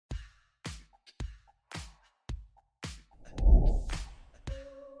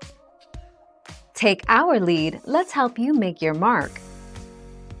Take our lead, let's help you make your mark.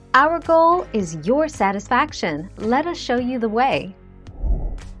 Our goal is your satisfaction. Let us show you the way.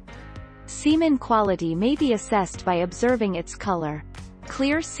 Semen quality may be assessed by observing its color.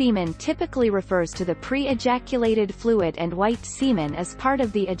 Clear semen typically refers to the pre-ejaculated fluid, and white semen as part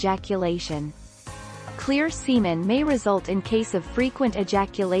of the ejaculation. Clear semen may result in case of frequent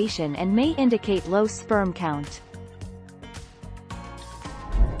ejaculation and may indicate low sperm count.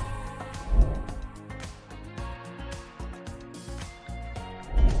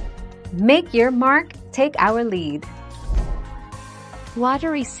 Make your mark, take our lead.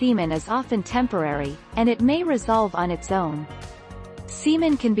 Watery semen is often temporary, and it may resolve on its own.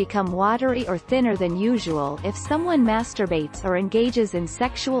 Semen can become watery or thinner than usual if someone masturbates or engages in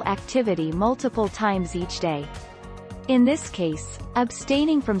sexual activity multiple times each day. In this case,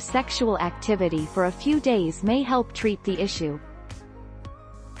 abstaining from sexual activity for a few days may help treat the issue.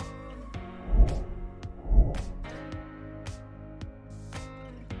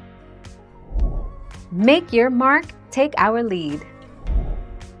 Make your mark, take our lead.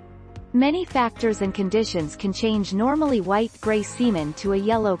 Many factors and conditions can change normally white-gray semen to a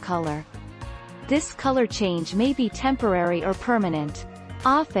yellow color. This color change may be temporary or permanent.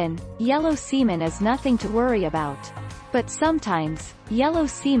 Often, yellow semen is nothing to worry about. But sometimes, yellow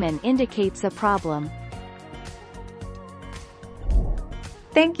semen indicates a problem.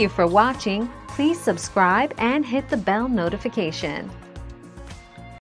 Thank you for watching. Please subscribe and hit the bell notification.